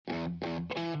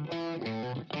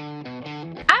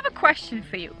question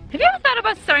for you. Have you ever thought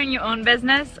about starting your own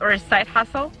business or a side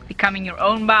hustle? Becoming your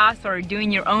own boss or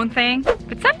doing your own thing?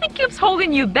 But something keeps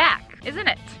holding you back, isn't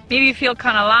it? Maybe you feel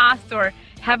kind of lost or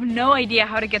have no idea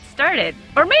how to get started.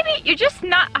 Or maybe you're just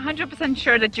not 100%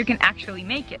 sure that you can actually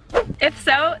make it. If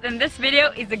so, then this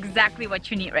video is exactly what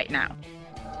you need right now.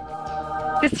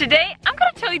 Because today, I'm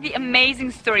going to tell you the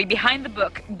amazing story behind the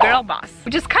book Girl Boss,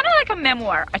 which is kind of like a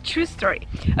memoir, a true story,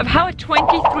 of how a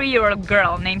 23-year-old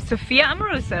girl named Sophia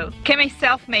Amoruso became a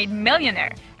self-made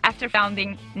millionaire after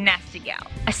founding Nasty Gal,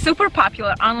 a super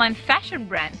popular online fashion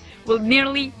brand with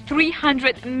nearly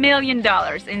 $300 million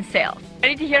in sales.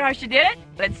 Ready to hear how she did it?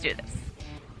 Let's do this.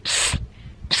 Psst,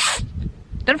 psst.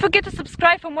 Don't forget to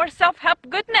subscribe for more self-help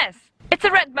goodness. It's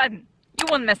a red button. You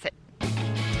won't miss it.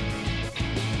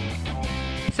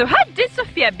 So how did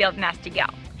Sophia build Nasty Gal?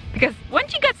 Because when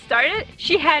she got started,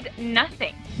 she had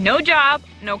nothing. No job,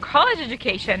 no college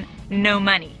education, no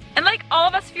money. And like all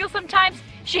of us feel sometimes,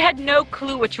 she had no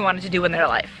clue what she wanted to do in her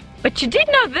life. But she did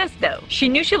know this though. She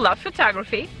knew she loved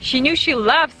photography, she knew she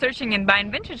loved searching and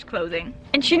buying vintage clothing,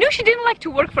 and she knew she didn't like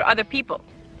to work for other people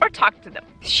or talk to them.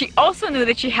 She also knew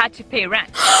that she had to pay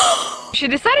rent. She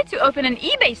decided to open an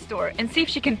eBay store and see if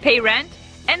she can pay rent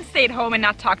and stay at home and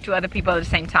not talk to other people at the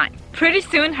same time. Pretty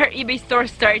soon her eBay store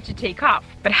started to take off.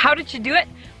 But how did she do it?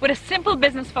 With a simple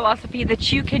business philosophy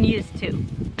that you can use too.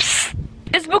 Psst.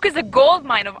 This book is a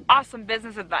goldmine of awesome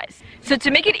business advice. So to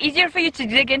make it easier for you to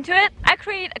dig into it, I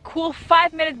created a cool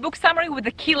 5-minute book summary with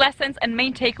the key lessons and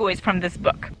main takeaways from this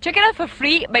book. Check it out for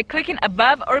free by clicking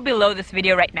above or below this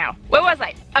video right now. Where was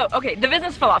I? Oh, okay, the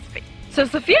business philosophy. So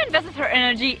Sophia invested her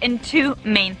energy in two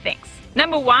main things.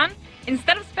 Number one,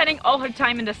 instead of spending all her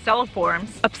time in the seller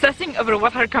forums, obsessing over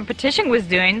what her competition was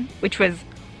doing, which was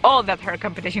all that her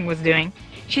competition was doing,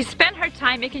 she spent her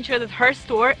time making sure that her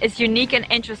store is unique and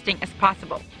interesting as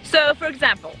possible. So, for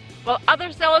example, while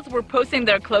other sellers were posting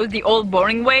their clothes the old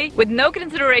boring way, with no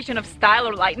consideration of style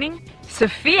or lighting,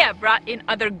 Sophia brought in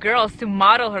other girls to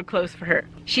model her clothes for her.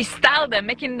 She styled them,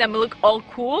 making them look all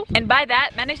cool, and by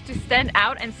that managed to stand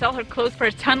out and sell her clothes for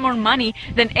a ton more money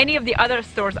than any of the other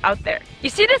stores out there. You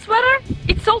see this sweater?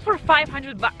 It sold for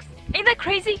 500 bucks. Ain't that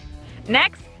crazy?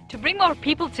 Next, to bring more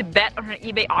people to bet on her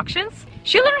eBay auctions,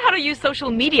 she learned how to use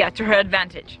social media to her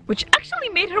advantage, which actually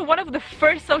made her one of the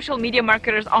first social media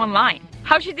marketers online.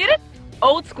 How she did it?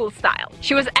 Old school style.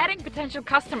 She was adding potential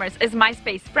customers as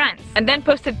MySpace friends and then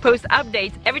posted post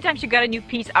updates every time she got a new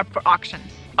piece up for auction.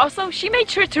 Also, she made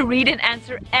sure to read and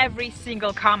answer every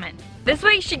single comment. This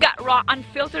way, she got raw,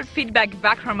 unfiltered feedback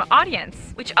back from her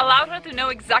audience, which allowed her to know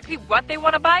exactly what they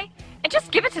want to buy and just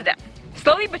give it to them.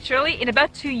 Slowly but surely, in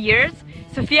about 2 years,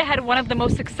 Sophia had one of the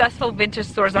most successful vintage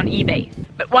stores on eBay.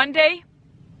 But one day,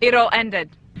 it all ended.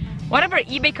 One of her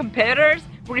eBay competitors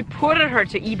reported her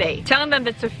to eBay, telling them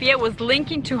that Sophia was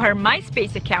linking to her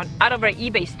MySpace account out of her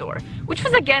eBay store, which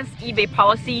was against eBay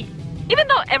policy, even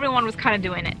though everyone was kind of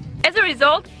doing it. As a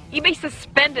result, eBay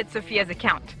suspended Sophia's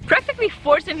account, practically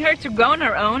forcing her to go on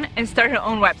her own and start her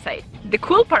own website. The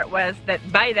cool part was that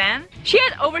by then, she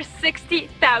had over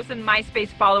 60,000 MySpace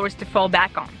followers to fall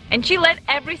back on, and she let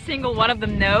every single one of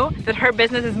them know that her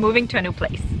business is moving to a new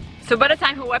place. So by the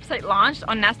time her website launched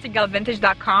on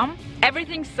nastygalvintage.com,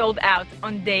 everything sold out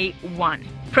on day one.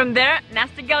 From there,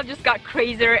 Nasty Gal just got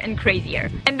crazier and crazier.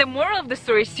 And the moral of the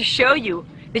story is to show you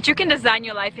that you can design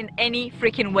your life in any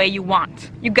freaking way you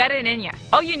want. You got it in ya.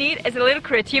 All you need is a little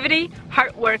creativity,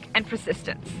 hard work, and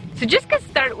persistence. So just get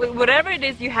started with whatever it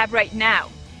is you have right now,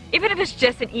 even if it's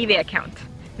just an eBay account.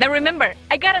 Now remember,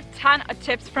 I got a ton of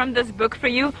tips from this book for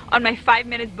you on my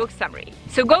 5-minute book summary.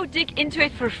 So go dig into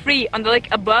it for free on the link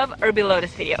above or below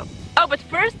this video. Oh, but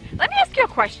first, let me ask you a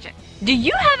question. Do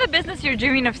you have a business you're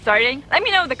dreaming of starting? Let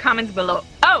me know in the comments below.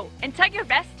 Oh, and tag your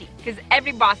bestie, because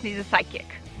every boss needs a sidekick.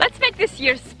 Let's make this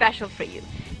year special for you.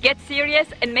 Get serious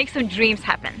and make some dreams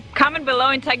happen. Comment below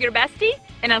and tag your bestie,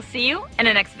 and I'll see you in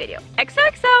the next video.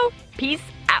 XOXO, peace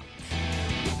out.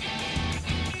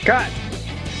 Cut.